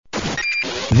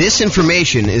This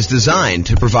information is designed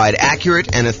to provide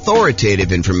accurate and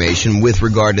authoritative information with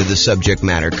regard to the subject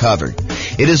matter covered.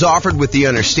 It is offered with the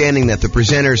understanding that the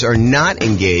presenters are not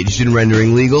engaged in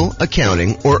rendering legal,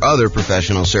 accounting, or other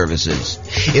professional services.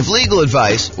 If legal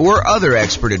advice or other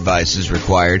expert advice is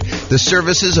required, the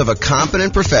services of a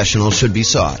competent professional should be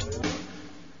sought.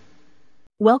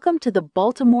 Welcome to the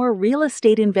Baltimore Real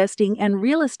Estate Investing and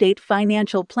Real Estate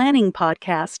Financial Planning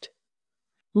Podcast.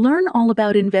 Learn all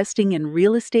about investing in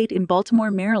real estate in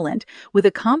Baltimore, Maryland, with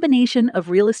a combination of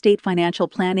real estate financial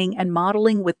planning and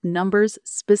modeling with numbers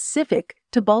specific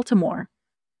to Baltimore.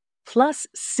 Plus,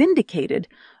 syndicated,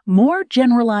 more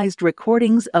generalized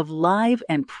recordings of live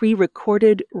and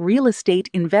pre-recorded real estate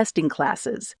investing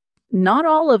classes, not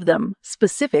all of them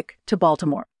specific to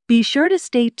Baltimore. Be sure to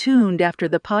stay tuned after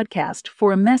the podcast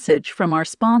for a message from our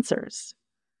sponsors.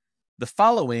 The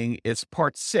following is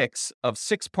part 6 of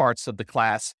 6 parts of the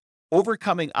class,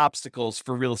 Overcoming Obstacles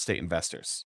for Real Estate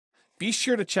Investors. Be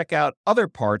sure to check out other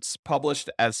parts published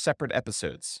as separate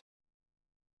episodes.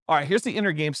 All right, here's the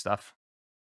inner game stuff.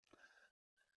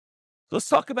 Let's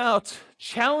talk about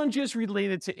challenges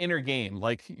related to inner game,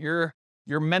 like your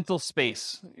mental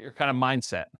space, your kind of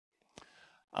mindset.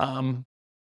 So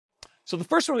the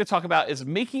first one we're going to talk about is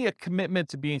making a commitment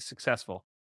to being successful.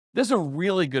 This is a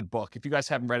really good book. If you guys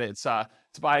haven't read it, it's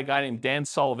by a guy named Dan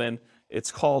Sullivan. It's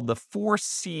called The 4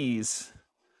 C's.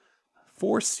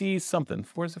 4 C's something.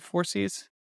 Is it 4 C's?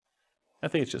 I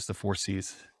think it's just the 4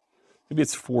 C's. Maybe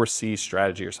it's 4 C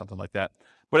strategy or something like that.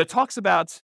 But it talks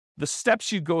about the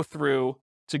steps you go through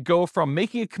to go from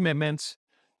making a commitment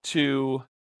to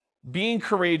being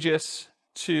courageous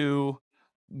to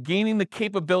gaining the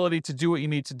capability to do what you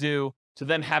need to do to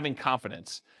then having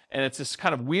confidence. And it's this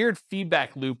kind of weird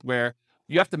feedback loop where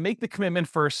you have to make the commitment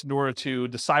first in order to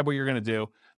decide what you're going to do.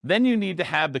 Then you need to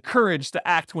have the courage to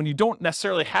act when you don't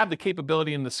necessarily have the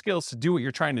capability and the skills to do what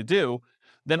you're trying to do.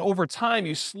 Then over time,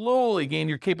 you slowly gain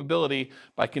your capability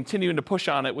by continuing to push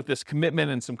on it with this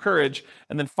commitment and some courage.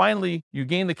 And then finally, you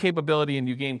gain the capability and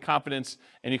you gain confidence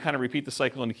and you kind of repeat the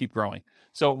cycle and you keep growing.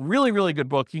 So really, really good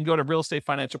book. You can go to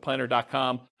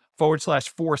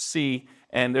realestateFinancialPlanner.com/4C.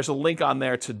 And there's a link on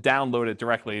there to download it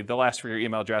directly. They'll ask for your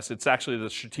email address. It's actually the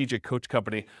Strategic Coach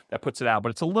Company that puts it out. But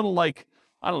it's a little like,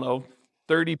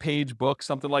 30-page book,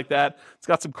 something like that. It's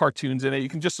got some cartoons in it. You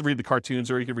can just read the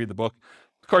cartoons or you can read the book.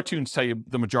 The cartoons tell you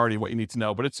the majority of what you need to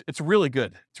know. But it's really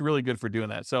good. It's really good for doing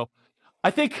that. So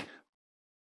I think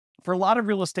for a lot of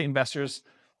real estate investors,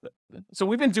 so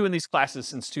we've been doing these classes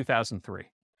since 2003.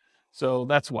 So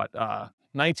that's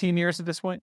 19 years at this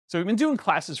point? So we've been doing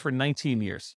classes for 19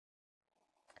 years.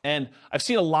 And I've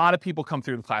seen a lot of people come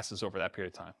through the classes over that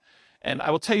period of time. And I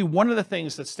will tell you, one of the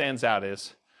things that stands out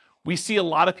is we see a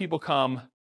lot of people come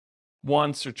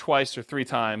once or twice or 3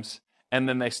 times, and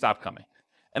then they stop coming.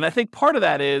 And I think part of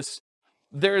that is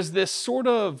there's this sort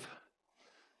of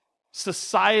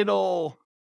societal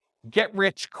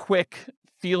get-rich-quick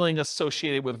feeling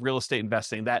associated with real estate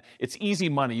investing, that it's easy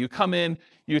money. You come in,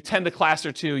 you attend a class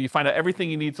or 2, you find out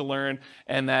everything you need to learn,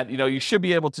 and that you should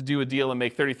be able to do a deal and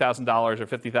make $30,000 or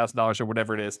 $50,000 or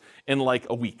whatever it is in like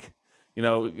a week.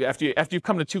 After you've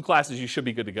come to 2 classes, you should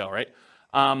be good to go, right?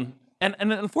 And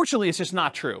unfortunately, it's just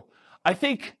not true. I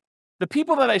think the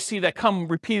people that I see that come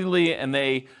repeatedly and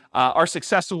they are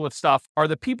successful with stuff are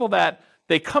the people that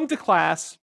they come to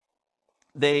class,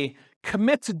 they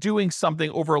commit to doing something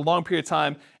over a long period of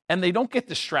time, and they don't get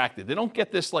distracted. They don't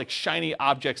get this like shiny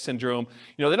object syndrome.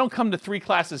 They don't come to 3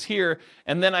 classes here,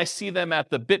 and then I see them at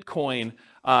the Bitcoin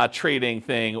trading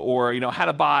thing, or how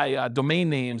to buy domain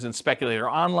names and speculate, or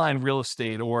online real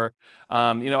estate, or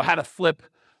how to flip,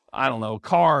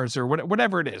 cars, or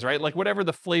whatever it is, right? Like whatever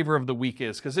the flavor of the week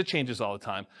is, because it changes all the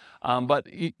time.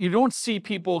 But you don't see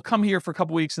people come here for a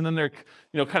couple weeks and then they're,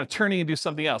 kind of turning and do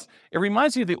something else. It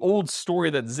reminds me of the old story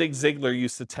that Zig Ziglar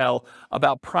used to tell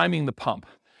about priming the pump.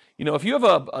 If you have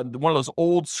one of those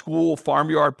old school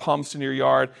farmyard pumps in your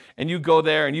yard and you go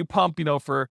there and you pump,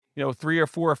 for 3 or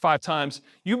 4 or 5 times,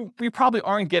 you probably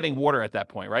aren't getting water at that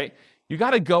point, right? You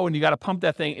got to go and you got to pump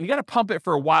that thing, and you got to pump it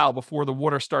for a while before the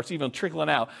water starts even trickling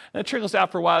out. And it trickles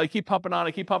out for a while. You keep pumping on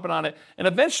it, and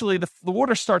eventually the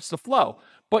water starts to flow.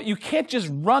 But you can't just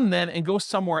run then and go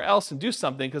somewhere else and do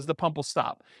something because the pump will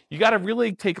stop. You got to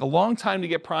really take a long time to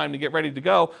get primed, to get ready to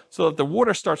go, so that the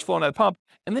water starts flowing out of the pump.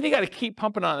 And then you got to keep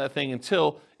pumping on that thing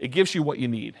until it gives you what you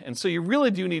need. And so you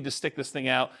really do need to stick this thing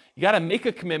out. You got to make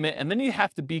a commitment, and then you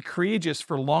have to be courageous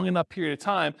for a long enough period of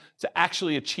time to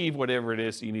actually achieve whatever it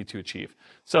is that you need to achieve.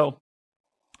 So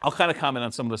I'll kind of comment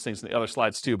on some of those things in the other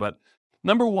slides too. But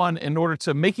number one, in order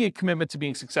to making a commitment to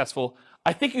being successful,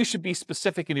 I think you should be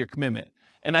specific in your commitment.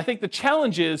 And I think the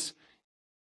challenge is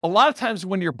a lot of times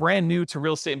when you're brand new to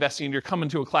real estate investing and you're coming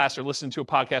to a class or listening to a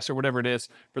podcast or whatever it is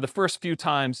for the first few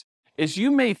times, is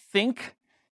you may think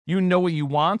you know what you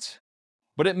want,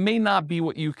 but it may not be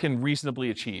what you can reasonably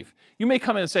achieve. You may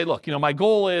come in and say, look, my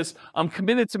goal is I'm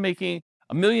committed to making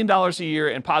 $1 million a year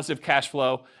in positive cash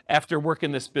flow after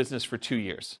working this business for 2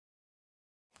 years.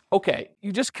 Okay,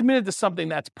 you just committed to something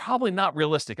that's probably not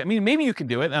realistic. I mean, maybe you can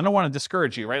do it. And I don't want to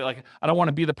discourage you, right? Like, I don't want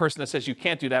to be the person that says you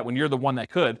can't do that when you're the one that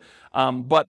could.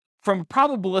 But from a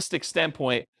probabilistic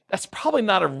standpoint, that's probably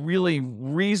not a really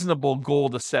reasonable goal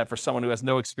to set for someone who has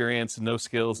no experience and no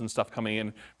skills and stuff coming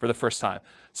in for the first time.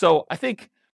 So I think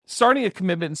starting a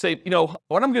commitment and say,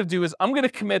 what I'm going to do is I'm going to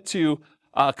commit to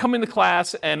coming to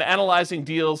class and analyzing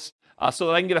deals so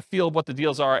that I can get a feel of what the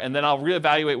deals are, and then I'll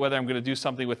reevaluate whether I'm going to do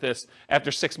something with this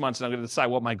after 6 months, and I'm going to decide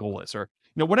what my goal is, or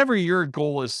whatever your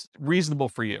goal is reasonable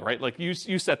for you, right? Like you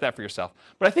set that for yourself.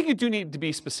 But I think you do need to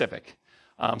be specific,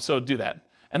 so do that.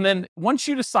 And then once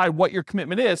you decide what your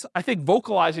commitment is, I think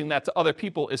vocalizing that to other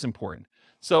people is important.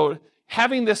 So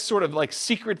having this sort of like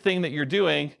secret thing that you're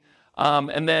doing,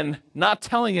 and then not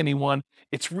telling anyone,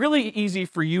 it's really easy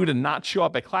for you to not show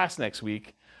up at class next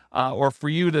week. Or for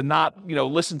you to not,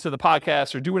 listen to the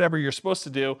podcast or do whatever you're supposed to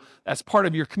do as part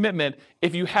of your commitment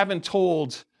if you haven't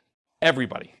told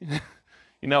everybody.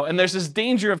 And there's this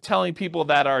danger of telling people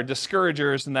that are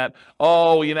discouragers and that,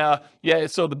 so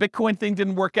the Bitcoin thing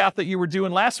didn't work out that you were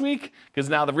doing last week, because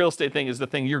now the real estate thing is the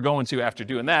thing you're going to after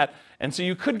doing that. And so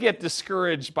you could get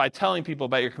discouraged by telling people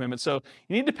about your commitment. So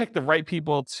you need to pick the right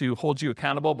people to hold you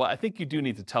accountable, but I think you do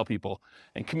need to tell people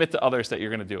and commit to others that you're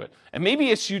going to do it. And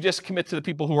maybe it's you just commit to the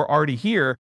people who are already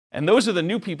here, and those are the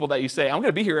new people that you say, I'm going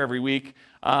to be here every week,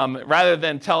 rather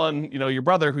than telling, your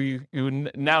brother who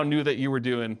you now knew that you were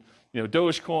doing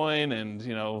Dogecoin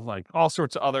and, like all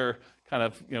sorts of other kind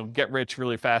of, get rich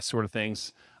really fast sort of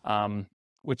things,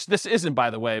 which this isn't, by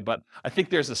the way, but I think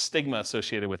there's a stigma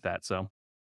associated with that. So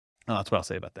that's what I'll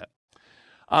say about that.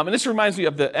 And this reminds me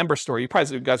of the Ember story. You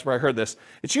guys probably heard this.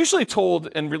 It's usually told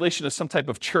in relation to some type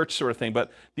of church sort of thing,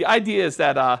 but the idea is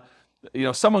that,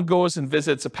 someone goes and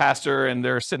visits a pastor and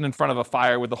they're sitting in front of a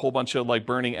fire with a whole bunch of like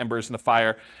burning embers in the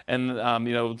fire. And,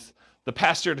 the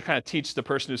pastor, to kind of teach the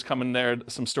person who's coming there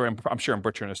some story, I'm sure I'm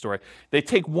butchering a story. They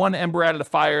take one ember out of the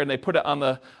fire and they put it on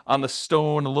the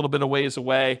stone a little bit of ways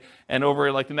away. And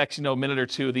over like the next minute or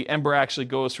two, the ember actually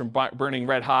goes from burning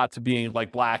red hot to being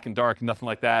like black and dark and nothing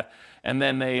like that. And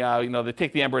then they they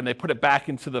take the ember and they put it back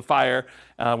into the fire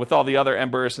with all the other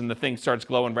embers, and the thing starts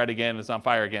glowing red again and it's on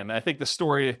fire again. And I think the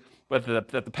story that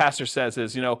the pastor says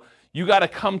is, you got to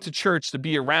come to church to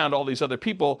be around all these other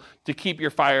people to keep your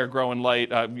fire growing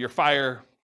light, your fire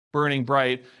burning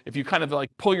bright. If you kind of like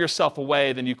pull yourself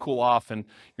away, then you cool off and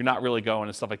you're not really going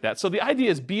and stuff like that. So the idea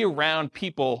is be around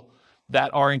people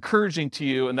that are encouraging to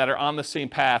you and that are on the same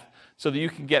path, so that you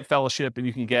can get fellowship and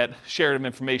you can get shared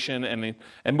information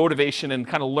and motivation and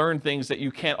kind of learn things that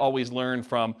you can't always learn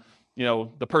from,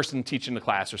 the person teaching the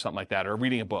class or something like that, or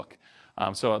reading a book.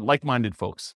 So like-minded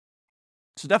folks.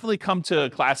 So definitely come to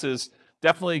classes,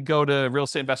 definitely go to real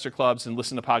estate investor clubs and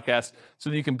listen to podcasts so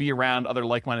that you can be around other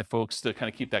like-minded folks to kind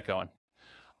of keep that going.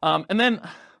 And then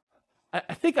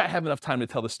I think I have enough time to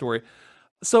tell the story.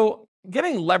 So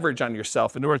getting leverage on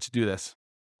yourself in order to do this.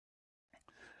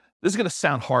 This is going to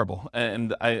sound horrible,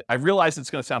 and I realize it's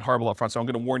going to sound horrible up front, so I'm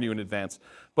going to warn you in advance.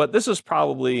 But this was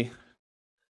probably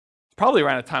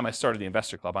around the time I started the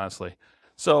Investor Club, honestly.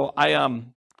 So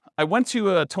I went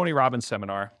to a Tony Robbins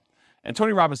seminar. And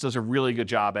Tony Robbins does a really good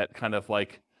job at kind of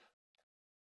like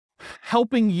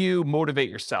helping you motivate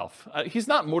yourself. He's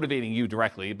not motivating you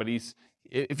directly, but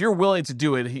if you're willing to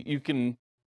do it, you can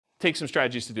take some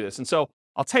strategies to do this. And so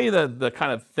I'll tell you the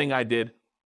kind of thing I did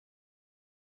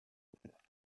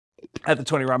at the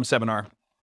Tony Robbins seminar.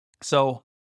 So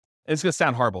it's going to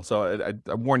sound horrible, so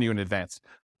I warn you in advance.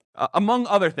 Among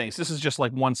other things, this is just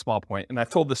like one small point, and I've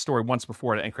told this story once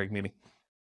before at an NCRAG meeting.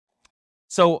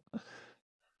 So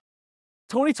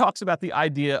Tony talks about the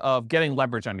idea of getting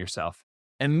leverage on yourself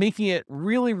and making it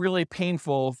really, really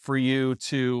painful for you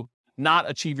to not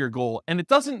achieve your goal. And it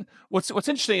doesn't, what's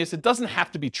interesting is it doesn't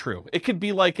have to be true. It could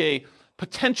be like a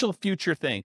potential future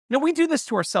thing. We do this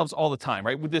to ourselves all the time,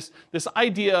 right? With this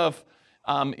idea of,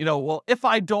 if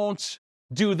I don't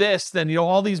do this, then,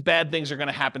 all these bad things are going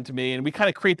to happen to me. And we kind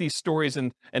of create these stories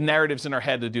and narratives in our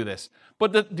head to do this.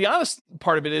 But the honest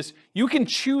part of it is you can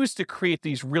choose to create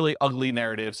these really ugly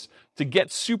narratives to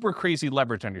get super crazy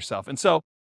leverage on yourself. And so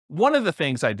one of the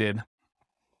things I did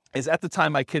is, at the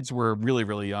time my kids were really,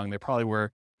 really young. They probably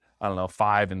were,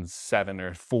 5 and 7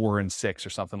 or 4 and 6 or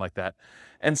something like that.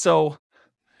 And so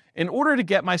in order to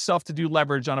get myself to do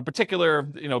leverage on a particular,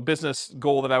 business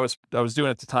goal that I was doing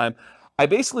at the time, I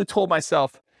basically told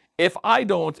myself, if I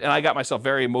don't, and I got myself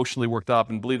very emotionally worked up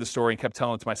and believed the story and kept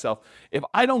telling it to myself, if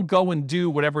I don't go and do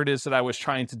whatever it is that I was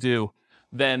trying to do,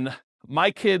 then my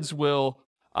kids will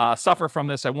suffer from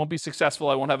this. I won't be successful.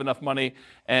 I won't have enough money.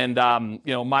 And,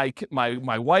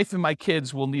 my wife and my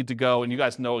kids will need to go, and you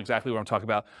guys know exactly what I'm talking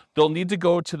about. They'll need to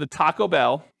go to the Taco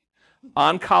Bell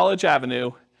on College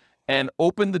Avenue and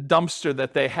open the dumpster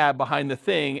that they have behind the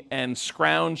thing and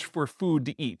scrounge for food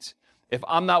to eat. If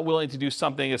I'm not willing to do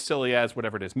something as silly as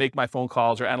whatever it is, make my phone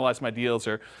calls or analyze my deals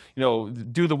or,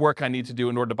 do the work I need to do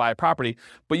in order to buy a property,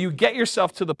 but you get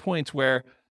yourself to the point where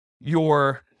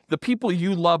the people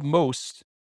you love most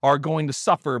are going to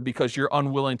suffer because you're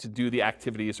unwilling to do the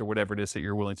activities or whatever it is that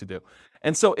you're willing to do.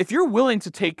 And so if you're willing to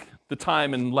take the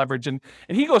time and leverage, and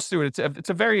he goes through it, it's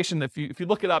a variation. If you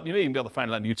look it up, you may even be able to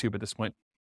find it on YouTube at this point.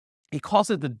 He calls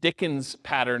it the Dickens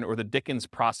pattern or the Dickens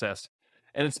process.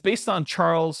 And it's based on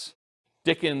Charles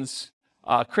Dickens'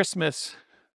 Christmas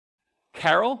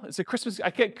Carol. Is it Christmas? I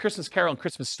get Christmas Carol and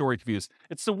Christmas Story confused.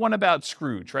 It's the one about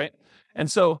Scrooge, right? And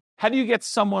so how do you get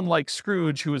someone like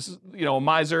Scrooge, who is, a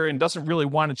miser and doesn't really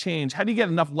want to change, how do you get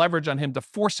enough leverage on him to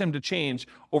force him to change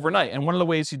overnight? And one of the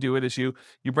ways you do it is you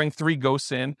bring 3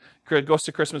 ghosts in, Ghost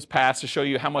of Christmas Past, to show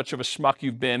you how much of a schmuck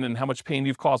you've been and how much pain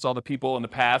you've caused all the people in the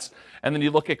past. And then you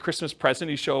look at Christmas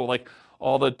Present, you show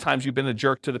all the times you've been a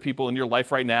jerk to the people in your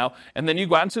life right now. And then you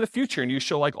go out into the future and you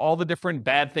show all the different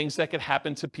bad things that could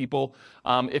happen to people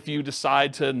if you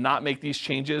decide to not make these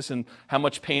changes, and how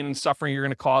much pain and suffering you're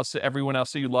going to cause to everyone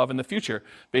else that you love in the future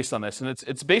based on this. And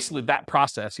it's basically that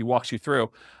process he walks you through.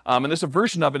 And there's a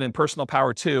version of it in Personal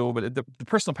Power 2, but the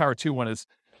Personal Power 2 one it's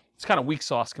kind of weak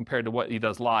sauce compared to what he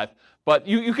does live. But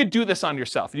you could do this on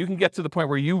yourself. You can get to the point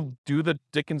where you do the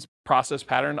Dickens process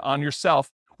pattern on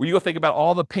yourself, where you go think about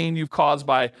all the pain you've caused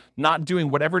by not doing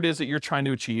whatever it is that you're trying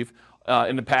to achieve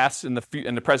in the past, in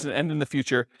the present, and in the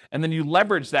future, and then you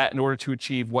leverage that in order to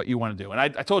achieve what you want to do. And I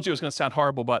told you it was going to sound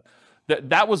horrible, but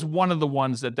that was one of the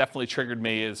ones that definitely triggered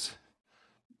me, is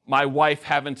my wife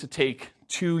having to take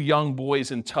 2 young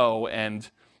boys in tow and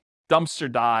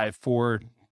dumpster dive for,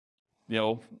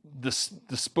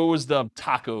 disposed of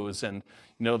tacos and,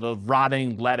 the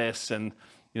rotting lettuce and,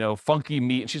 funky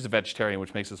meat. And she's a vegetarian,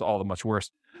 which makes this all the much worse.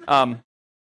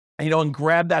 And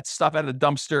grab that stuff out of the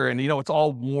dumpster, and, it's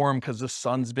all warm because the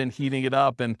sun's been heating it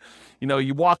up. And,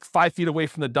 you walk 5 feet away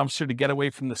from the dumpster to get away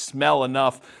from the smell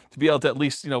enough to be able to at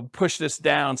least, push this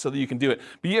down so that you can do it.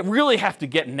 But you really have to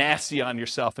get nasty on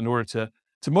yourself in order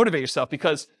to motivate yourself,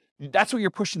 because that's what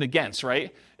you're pushing against,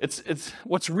 right? It's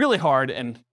what's really hard.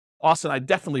 And Austin, I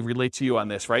definitely relate to you on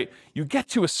this, right? You get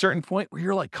to a certain point where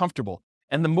you're comfortable,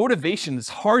 and the motivation is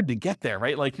hard to get there,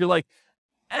 right? You're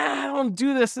I don't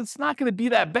do this, it's not going to be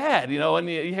that bad, and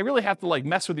you really have to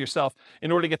mess with yourself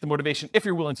in order to get the motivation if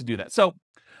you're willing to do that. So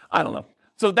I don't know.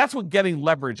 So that's what getting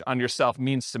leverage on yourself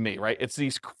means to me, right? It's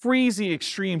these crazy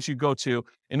extremes you go to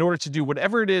in order to do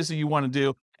whatever it is that you want to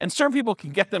do. And certain people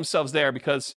can get themselves there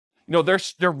because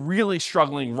they're really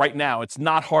struggling right now. It's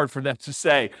not hard for them to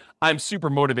say, I'm super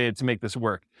motivated to make this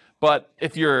work. But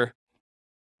if you're,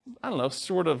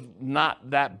 sort of not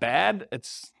that bad,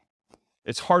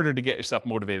 it's harder to get yourself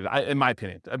motivated, in my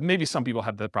opinion. Maybe some people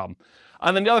have that problem.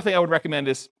 And then the other thing I would recommend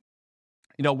is,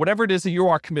 whatever it is that you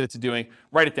are committed to doing,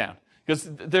 write it down.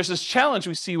 Because there's this challenge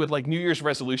we see with New Year's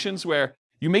resolutions, where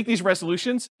you make these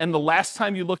resolutions, and the last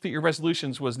time you looked at your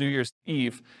resolutions was New Year's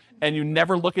Eve, and you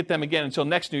never look at them again until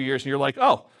next New Year's, and you're like,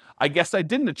 oh, I guess I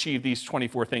didn't achieve these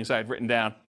 24 things I had written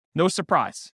down. No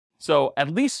surprise. So at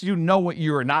least you know what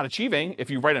you are not achieving if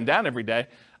you write them down every day,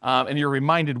 and you're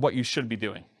reminded what you should be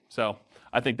doing. So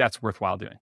I think that's worthwhile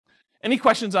doing. Any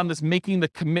questions on this making the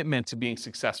commitment to being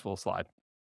successful slide?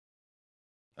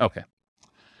 Okay.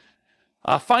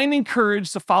 Finding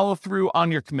courage to follow through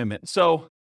on your commitment. So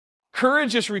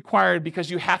courage is required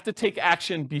because you have to take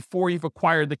action before you've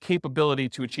acquired the capability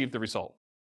to achieve the result.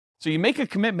 So you make a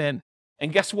commitment,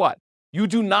 and guess what? You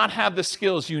do not have the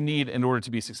skills you need in order to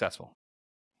be successful.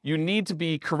 You need to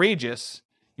be courageous.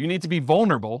 You need to be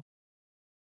vulnerable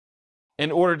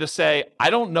in order to say, I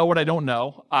don't know what I don't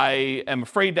know. I am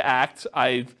afraid to act.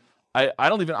 I'm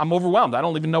overwhelmed. I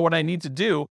don't even know what I need to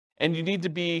do. And you need to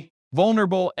be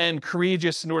vulnerable and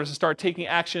courageous in order to start taking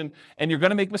action. And you're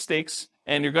going to make mistakes,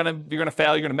 and you're going to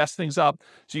fail. You're going to mess things up.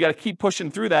 So you got to keep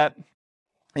pushing through that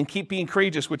and keep being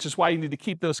courageous, which is why you need to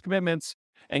keep those commitments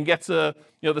and get to,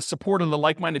 the support of the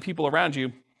like-minded people around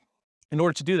you in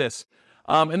order to do this.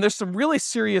 And there's some really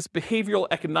serious behavioral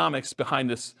economics behind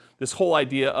this whole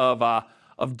idea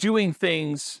of doing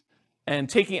things and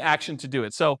taking action to do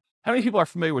it. So how many people are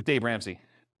familiar with Dave Ramsey?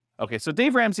 Okay, so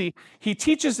Dave Ramsey, he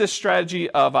teaches this strategy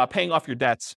of paying off your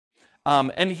debts.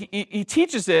 And he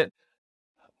teaches it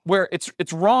where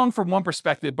it's wrong from one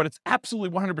perspective, but it's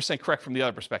absolutely 100% correct from the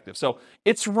other perspective. So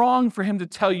it's wrong for him to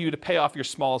tell you to pay off your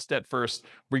smallest debt first,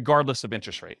 regardless of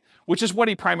interest rate, which is what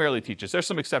he primarily teaches. There's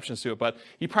some exceptions to it, but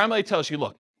he primarily tells you,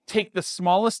 look, take the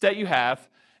smallest debt you have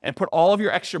and put all of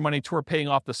your extra money toward paying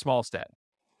off the smallest debt.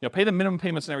 Pay the minimum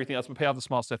payments and everything else, but pay off the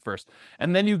smallest debt first.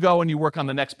 And then you go and you work on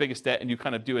the next biggest debt and you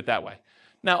kind of do it that way.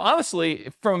 Now, honestly,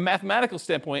 from a mathematical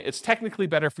standpoint, it's technically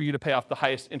better for you to pay off the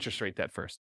highest interest rate debt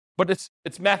first. But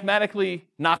it's mathematically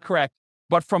not correct.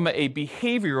 But from a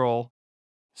behavioral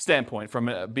standpoint, from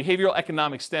a behavioral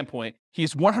economic standpoint,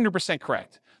 he's 100%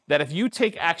 correct. That if you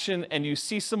take action and you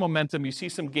see some momentum, you see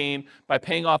some gain by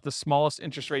paying off the smallest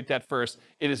interest rate debt first,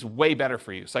 it is way better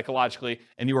for you psychologically,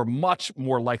 and you are much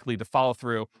more likely to follow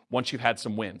through once you've had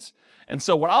some wins. And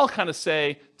so what I'll kind of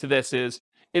say to this is,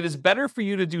 it is better for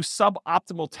you to do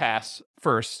suboptimal tasks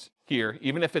first here,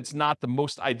 even if it's not the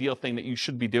most ideal thing that you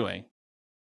should be doing,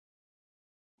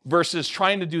 versus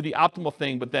trying to do the optimal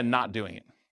thing but then not doing it.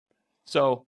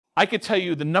 So I could tell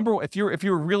you the number one, if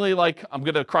you're really like, I'm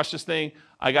going to crush this thing,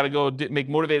 I got to go make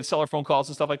motivated seller phone calls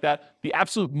and stuff like that, the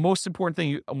absolute most important thing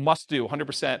you must do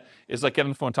 100% is like get on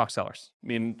the phone and talk to sellers. I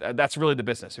mean, that's really the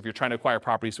business. If you're trying to acquire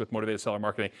properties with motivated seller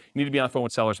marketing, you need to be on the phone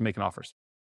with sellers and making offers.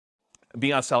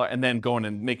 Be on seller and then going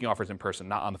and making offers in person,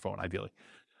 not on the phone, ideally.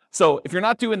 So if you're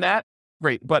not doing that,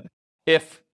 great. But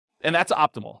and that's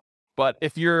optimal. But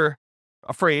if you're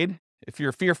afraid, if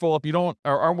you're fearful, if you don't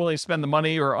or aren't willing to spend the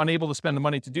money or unable to spend the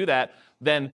money to do that,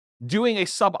 then doing a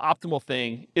suboptimal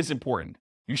thing is important.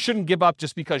 You shouldn't give up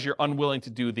just because you're unwilling to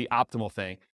do the optimal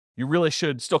thing. You really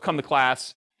should still come to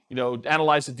class,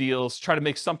 analyze the deals, try to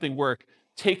make something work,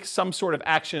 take some sort of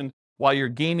action while you're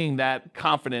gaining that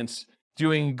confidence,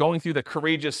 going through the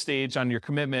courageous stage on your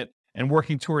commitment and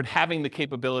working toward having the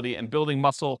capability and building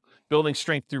muscle, building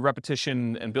strength through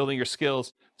repetition and building your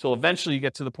skills till eventually you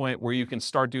get to the point where you can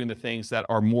start doing the things that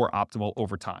are more optimal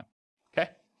over time.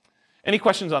 Okay? Any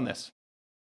questions on this?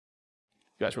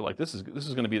 You guys were like, this is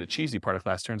going to be the cheesy part of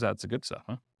class. Turns out it's the good stuff,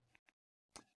 huh?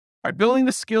 All right, building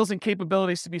the skills and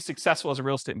capabilities to be successful as a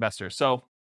real estate investor. So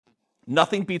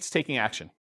nothing beats taking action.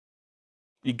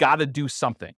 You got to do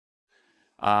something.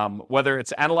 Whether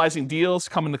it's analyzing deals,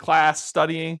 coming to class,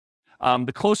 studying,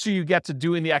 the closer you get to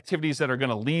doing the activities that are going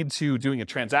to lead to doing a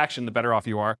transaction, the better off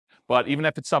you are. But even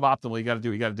if it's suboptimal, you got to do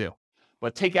what you got to do.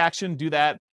 But take action, do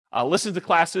that. Listen to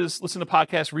classes, listen to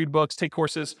podcasts, read books, take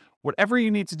courses, whatever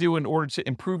you need to do in order to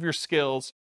improve your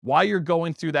skills while you're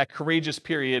going through that courageous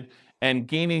period and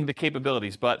gaining the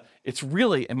capabilities. But it's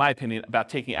really, in my opinion, about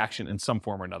taking action in some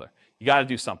form or another. You got to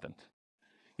do something.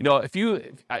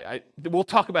 We'll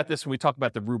talk about this when we talk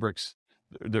about the rubrics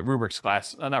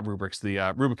class, not rubrics,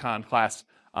 the Rubicon class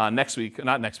next week,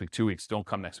 not next week, 2 weeks, don't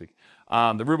come next week.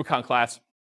 The Rubicon class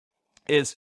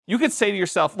is, you could say to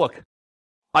yourself, look,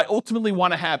 I ultimately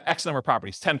want to have X number of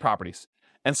properties, 10 properties.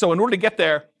 And so in order to get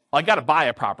there, I got to buy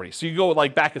a property. So you go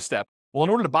back a step. Well, in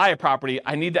order to buy a property,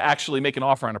 I need to actually make an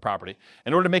offer on a property.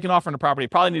 In order to make an offer on a property, I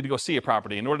probably need to go see a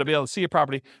property. In order to be able to see a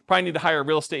property, probably need to hire a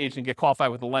real estate agent and get qualified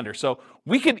with a lender. So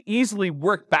we can easily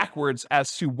work backwards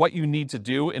as to what you need to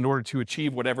do in order to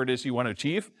achieve whatever it is you want to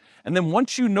achieve. And then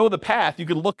once you know the path, you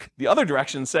can look the other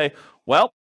direction and say,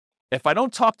 well, if I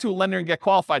don't talk to a lender and get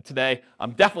qualified today,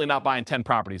 I'm definitely not buying 10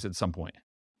 properties at some point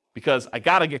because I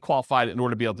got to get qualified in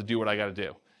order to be able to do what I got to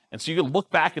do. And so you can look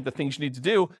back at the things you need to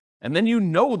do, and then you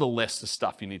know the list of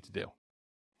stuff you need to do,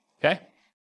 okay?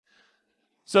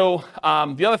 So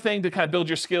the other thing to kind of build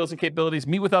your skills and capabilities,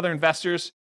 meet with other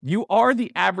investors. You are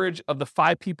the average of the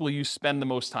 5 people you spend the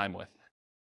most time with.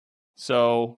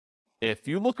 So if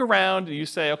you look around and you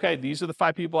say, okay, these are the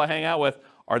 5 people I hang out with,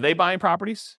 are they buying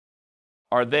properties?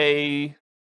 Are they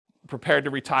prepared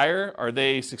to retire? Are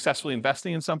they successfully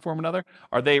investing in some form or another?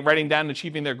 Are they writing down and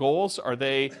achieving their goals? Are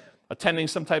they attending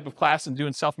some type of class and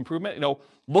doing self-improvement?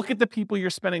 Look at the people you're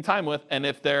spending time with, and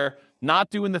if they're not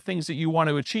doing the things that you want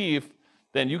to achieve,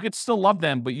 then you could still love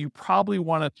them, but you probably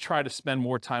want to try to spend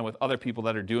more time with other people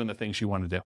that are doing the things you want to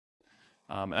do.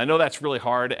 And I know that's really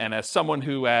hard, and as someone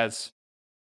who has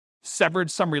severed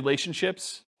some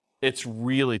relationships, it's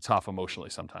really tough emotionally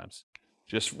sometimes.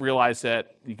 Just realize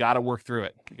that you got to work through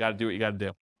it. You got to do what you got to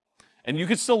do. And you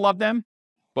can still love them,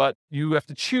 but you have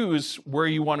to choose where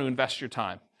you want to invest your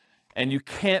time. And you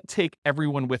can't take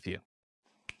everyone with you.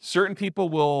 Certain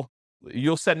people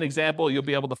you'll set an example, you'll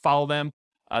be able to follow them.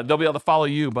 They'll be able to follow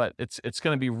you, but it's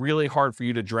going to be really hard for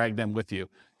you to drag them with you.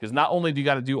 Because not only do you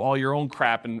got to do all your own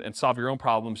crap and solve your own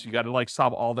problems, you got to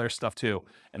solve all their stuff too.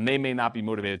 And they may not be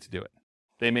motivated to do it.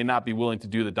 They may not be willing to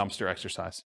do the dumpster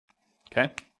exercise.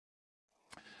 Okay?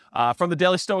 From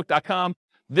thedailystoic.com,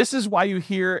 this is why you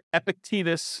hear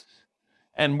Epictetus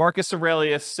and Marcus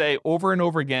Aurelius say over and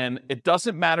over again, it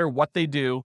doesn't matter what they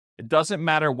do, it doesn't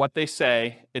matter what they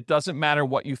say, it doesn't matter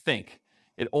what you think.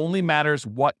 It only matters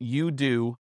what you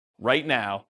do right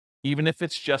now, even if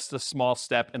it's just a small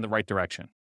step in the right direction.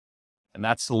 And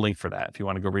that's the link for that if you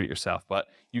want to go read it yourself. But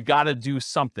you got to do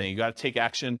something. You got to take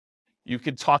action. You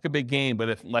could talk a big game,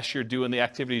 but unless you're doing the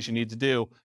activities you need to do,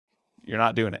 you're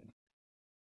not doing it.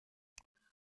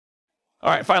 All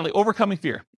right, finally, overcoming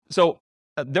fear. So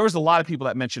there was a lot of people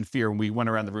that mentioned fear when we went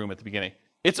around the room at the beginning.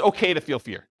 It's okay to feel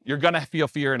fear. You're going to feel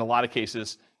fear in a lot of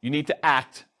cases. You need to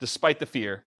act despite the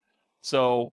fear.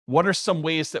 So what are some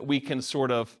ways that we can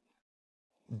sort of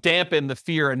dampen the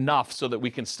fear enough so that we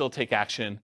can still take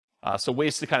action? So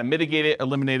ways to kind of mitigate it,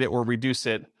 eliminate it, or reduce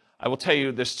it. I will tell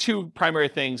you there's two primary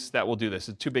things that will do this.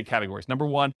 It's two big categories. Number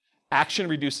one, action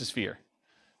reduces fear.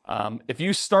 If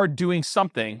you start doing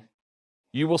something,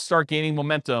 you will start gaining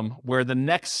momentum where the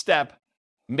next step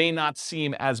may not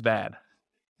seem as bad.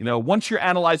 You know, once you're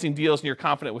analyzing deals and you're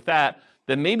confident with that,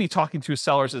 then maybe talking to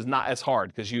sellers is not as hard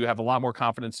because you have a lot more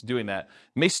confidence in doing that.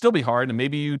 It may still be hard, and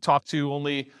maybe you talk to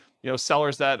only,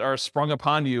 sellers that are sprung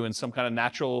upon you in some kind of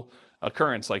natural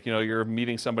occurrence, like, you're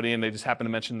meeting somebody and they just happen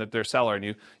to mention that they're a seller, and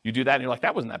you do that and you're like,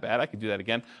 that wasn't that bad, I could do that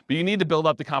again. But you need to build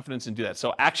up the confidence and do that.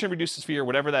 So action reduces fear,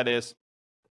 whatever that is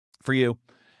for you.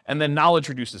 And then knowledge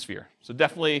reduces fear. So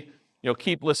definitely,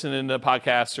 keep listening to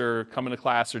podcasts or coming to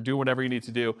class or do whatever you need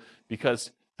to do,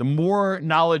 because the more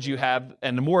knowledge you have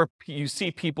and the more you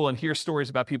see people and hear stories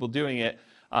about people doing it,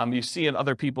 you see in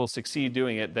other people succeed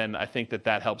doing it, then I think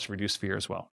that helps reduce fear as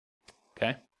well.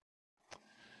 Okay?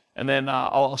 And then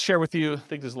I'll share with you, I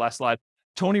think this is the last slide,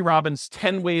 Tony Robbins'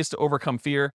 10 ways to overcome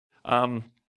fear. I'll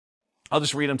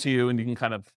just read them to you and you can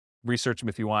kind of research them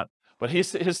if you want. But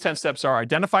his 10 steps are: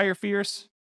 identify your fears,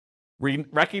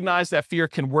 recognize that fear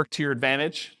can work to your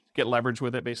advantage, get leverage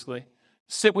with it basically.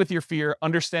 Sit with your fear,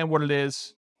 understand what it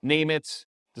is, name it,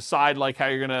 decide how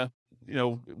you're gonna,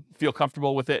 feel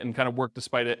comfortable with it and kind of work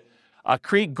despite it.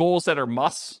 Create goals that are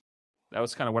musts. That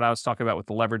was kind of what I was talking about with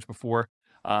the leverage before.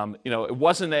 It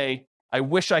wasn't I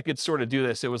wish I could sort of do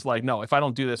this. It was like, no, if I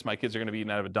don't do this, my kids are going to be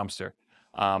eaten out of a dumpster.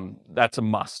 That's a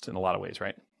must in a lot of ways,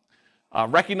 right?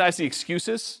 Recognize the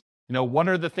excuses. What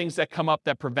are the things that come up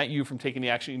that prevent you from taking the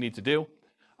action you need to do?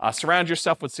 Surround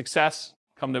yourself with success.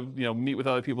 Come to, meet with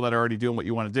other people that are already doing what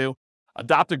you want to do.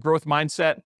 Adopt a growth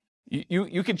mindset.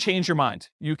 You can change your mind.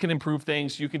 You can improve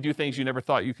things. You can do things you never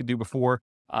thought you could do before.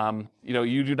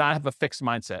 You do not have a fixed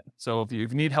mindset. So if you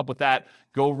need help with that,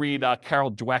 go read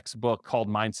Carol Dweck's book called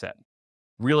Mindset.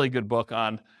 Really good book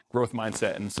on growth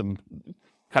mindset and some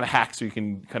kind of hacks so you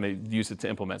can kind of use it to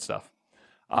implement stuff.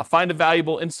 Find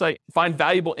valuable insight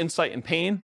in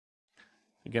pain.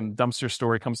 Again, dumpster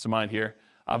story comes to mind here.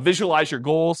 Visualize your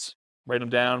goals, write them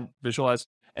down, visualize,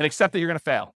 and accept that you're going to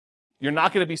fail. You're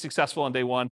not going to be successful on day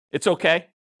one. It's okay.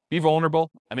 Be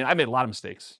vulnerable. I made a lot of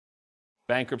mistakes.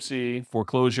 Bankruptcy,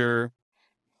 foreclosure,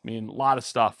 a lot of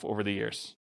stuff over the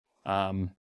years.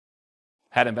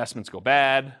 Had investments go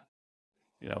bad.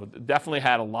 Definitely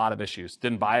had a lot of issues.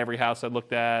 Didn't buy every house I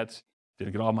looked at.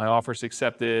 Didn't get all my offers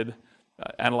accepted.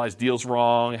 Analyzed deals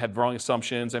wrong. Had wrong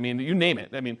assumptions. You name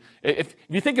it. If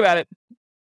you think about it,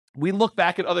 we look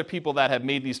back at other people that have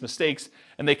made these mistakes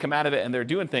and they come out of it and they're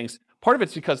doing things. Part of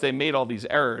it's because they made all these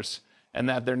errors and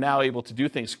that they're now able to do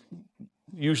things,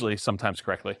 usually sometimes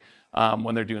correctly,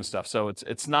 when they're doing stuff. So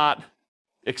it's not,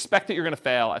 expect that you're going to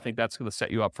fail. I think that's going to set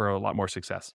you up for a lot more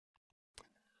success.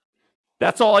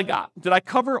 That's all I got. Did I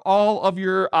cover all of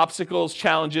your obstacles,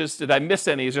 challenges? Did I miss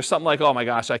any? Is there something like, oh my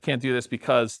gosh, I can't do this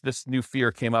because this new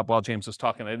fear came up while James was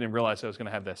talking. I didn't realize I was going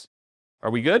to have this. Are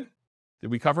we good?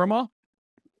 Did we cover them all?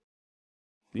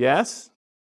 Yes?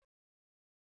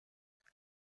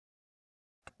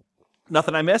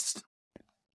 Nothing I missed?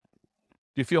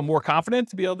 Do you feel more confident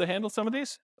to be able to handle some of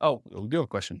these? Oh, we do have a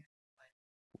question.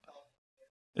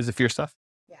 Is it fear stuff?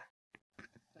 Yeah.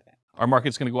 Okay. Our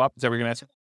market's going to go up? Is that what you're going to answer?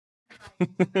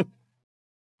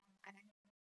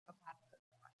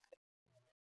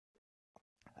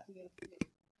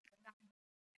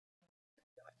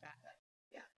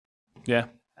 Yeah.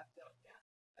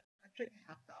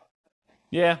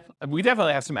 Yeah, we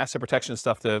definitely have some asset protection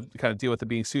stuff to kind of deal with the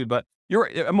being sued, but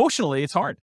emotionally, it's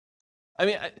hard.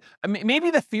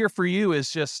 Maybe the fear for you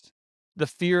is just the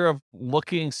fear of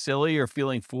looking silly or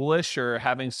feeling foolish or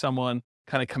having someone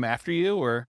kind of come after you,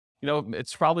 or,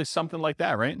 it's probably something like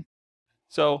that, right?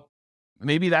 So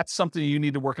maybe that's something you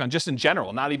need to work on just in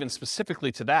general, not even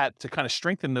specifically to that, to kind of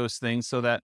strengthen those things so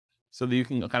that you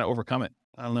can kind of overcome it.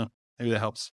 I don't know. Maybe that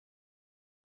helps.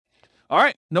 All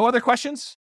right. No other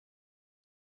questions?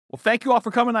 Well, thank you all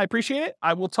for coming. I appreciate it.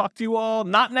 I will talk to you all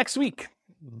not next week.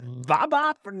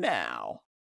 Bye-bye for now.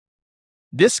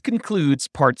 This concludes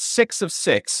part 6 of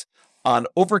 6 on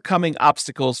overcoming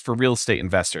obstacles for real estate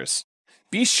investors.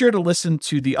 Be sure to listen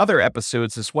to the other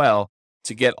episodes as well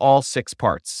to get all 6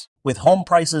 parts. With home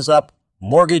prices up,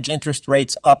 mortgage interest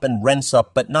rates up, and rents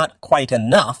up, but not quite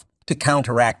enough to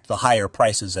counteract the higher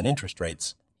prices and interest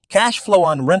rates, cash flow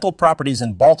on rental properties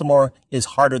in Baltimore is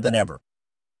harder than ever.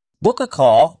 Book a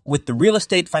call with the Real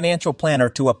Estate Financial Planner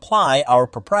to apply our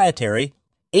proprietary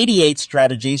 88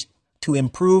 strategies to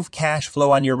improve cash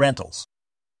flow on your rentals.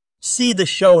 See the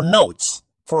show notes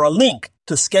for a link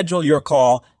to schedule your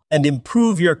call and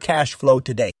improve your cash flow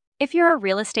today. If you're a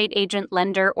real estate agent,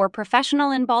 lender, or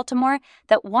professional in Baltimore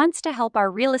that wants to help our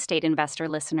real estate investor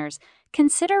listeners,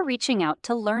 consider reaching out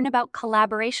to learn about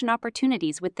collaboration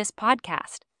opportunities with this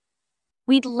podcast.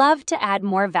 We'd love to add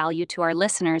more value to our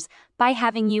listeners by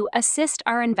having you assist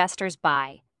our investors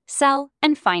buy, sell,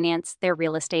 and finance their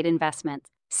real estate investments.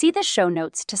 See the show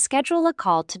notes to schedule a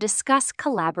call to discuss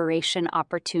collaboration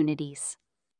opportunities.